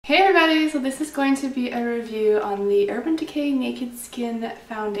Hey everybody, so this is going to be a review on the Urban Decay Naked Skin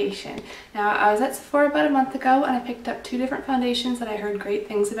Foundation. Now I was at Sephora about a month ago and I picked up two different foundations that I heard great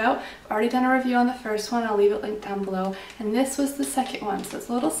things about. I've already done a review on the first one, I'll leave it linked down below, and this was the second one. So it's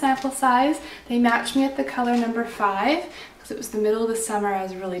a little sample size. They matched me at the color number 5 because it was the middle of the summer, I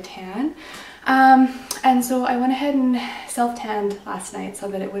was really tan. And so I went ahead and self-tanned last night so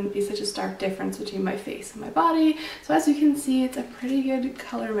that it wouldn't be such a stark difference between my face and my body. So as you can see, it's a pretty good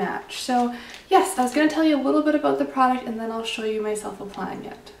color match. So yes, I was going to tell you a little bit about the product and then I'll show you myself applying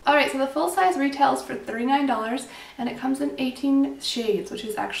it. Alright, so the full size retails for $39 and it comes in 18 shades, which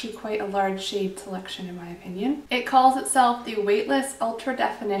is actually quite a large shade selection in my opinion. It calls itself the Weightless Ultra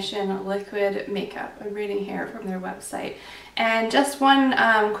Definition Liquid Makeup. I'm reading here from their website. And just one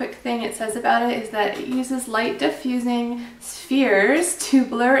quick thing it says about it is that it uses light diffusing spheres to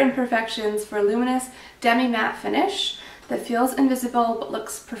blur imperfections for a luminous demi-matte finish that feels invisible but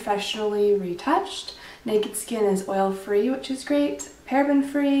looks professionally retouched. Naked Skin is oil-free, which is great,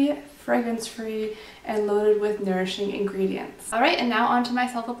 paraben-free, fragrance-free, and loaded with nourishing ingredients. Alright, and now on to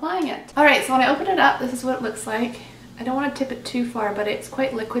myself applying it. Alright, so when I open it up, this is what it looks like. I don't want to tip it too far, but it's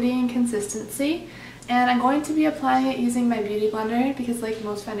quite liquidy in consistency. And I'm going to be applying it using my beauty blender because like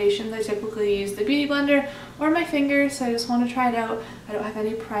most foundations I typically use the beauty blender or my fingers, so I just want to try it out. I don't have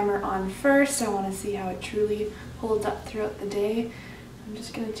any primer on first. I want to see how it truly holds up throughout the day. I'm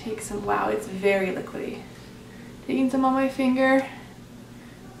just going to take some, wow, it's very liquidy. Taking some on my finger.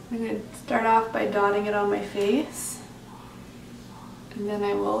 I'm going to start off by dotting it on my face. And then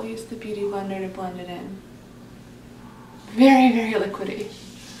I will use the beauty blender to blend it in. Very, very liquidy.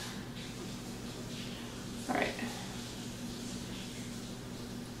 Alright.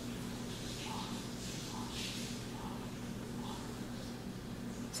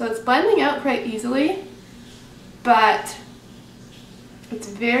 So it's blending out quite easily, but it's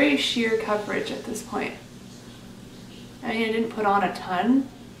very sheer coverage at this point. I mean, I didn't put on a ton,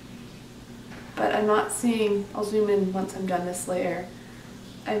 but I'm not seeing, I'll zoom in once I'm done this layer,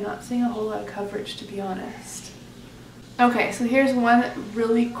 I'm not seeing a whole lot of coverage, to be honest. Okay, so here's one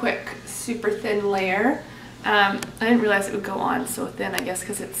really quick, super thin layer. I didn't realize it would go on so thin, I guess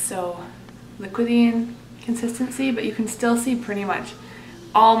because it's so liquidy in consistency, but you can still see pretty much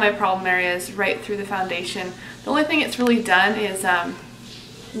all my problem areas right through the foundation. The only thing it's really done is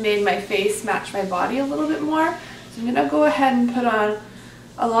made my face match my body a little bit more. So I'm going to go ahead and put on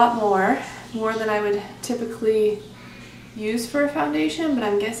a lot more than I would typically use for a foundation, but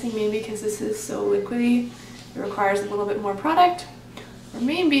I'm guessing maybe because this is so liquidy, it requires a little bit more product. Or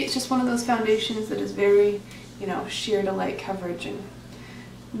maybe it's just one of those foundations that is very, you know, sheer to light coverage and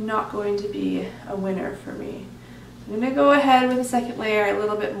not going to be a winner for me. I'm going to go ahead with a second layer a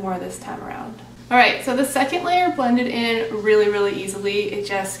little bit more this time around. Alright, so the second layer blended in really, really easily. It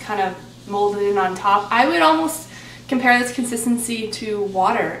just kind of molded in on top. I would almost compare this consistency to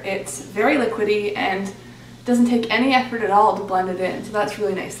water. It's very liquidy and doesn't take any effort at all to blend it in, so that's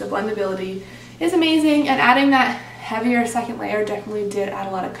really nice. The blendability is amazing, and adding that heavier second layer definitely did add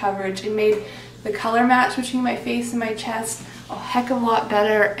a lot of coverage. It made the color match between my face and my chest a heck of a lot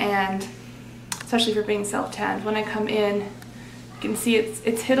better, and especially for being self-tanned. When I come in, you can see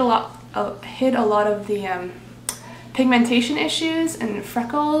it's hid a lot of the pigmentation issues and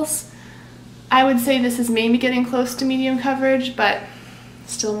freckles. I would say this is maybe getting close to medium coverage, but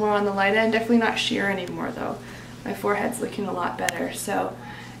still more on the light end. Definitely not sheer anymore though. My forehead's looking a lot better. So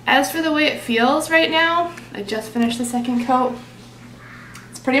as for the way it feels right now, I just finished the second coat.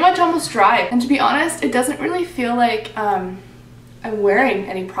 It's pretty much almost dry. And to be honest, it doesn't really feel like I'm wearing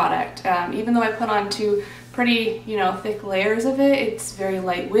any product. Even though I put on two pretty, you know, thick layers of it, it's very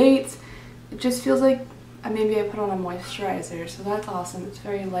lightweight. It just feels like maybe I put on a moisturizer, so that's awesome. It's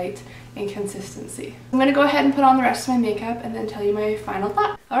very light in consistency. I'm going to go ahead and put on the rest of my makeup and then tell you my final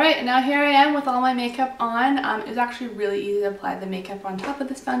thought. Alright, and now here I am with all my makeup on. It was actually really easy to apply the makeup on top of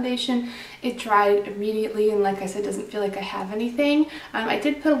this foundation. It dried immediately, and like I said, doesn't feel like I have anything. I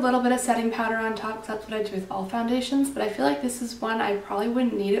did put a little bit of setting powder on top because that's what I do with all foundations, but I feel like this is one I probably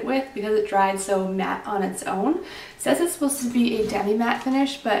wouldn't need it with because it dried so matte on its own. It says it's supposed to be a demi-matte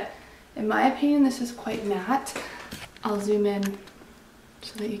finish, but in my opinion, this is quite matte. I'll zoom in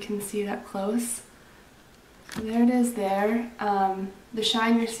so that you can see it up close. So there it is there. The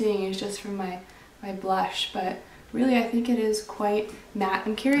shine you're seeing is just from my blush, but really I think it is quite matte.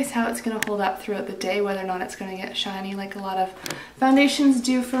 I'm curious how it's going to hold up throughout the day, whether or not it's going to get shiny like a lot of foundations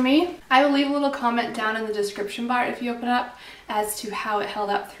do for me. I will leave a little comment down in the description bar if you open it up as to how it held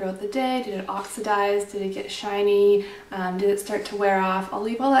up throughout the day. Did it oxidize? Did it get shiny? Did it start to wear off? I'll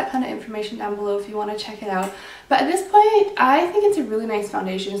leave all that kind of information down below if you want to check it out. But at this point, I think it's a really nice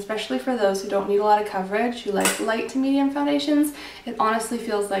foundation, especially for those who don't need a lot of coverage, who like light to medium foundations. It honestly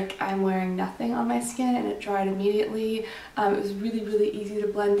feels like I'm wearing nothing on my skin, and it dried immediately. It was really, really easy to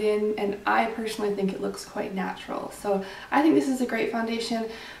blend in, and I personally think it looks quite natural. So I think this is a great foundation.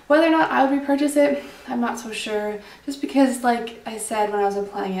 Whether or not I would repurchase it, I'm not so sure, just because, like I said when I was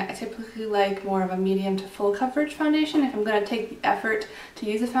applying it, I typically like more of a medium to full coverage foundation. If I'm going to take the effort to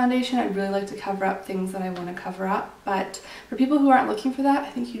use a foundation, I'd really like to cover up things that I want to cover up. But for people who aren't looking for that, I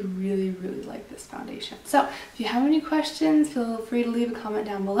think you really, really like this foundation. So if you have any questions, feel free to leave a comment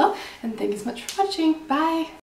down below, and thank you so much for watching. Bye!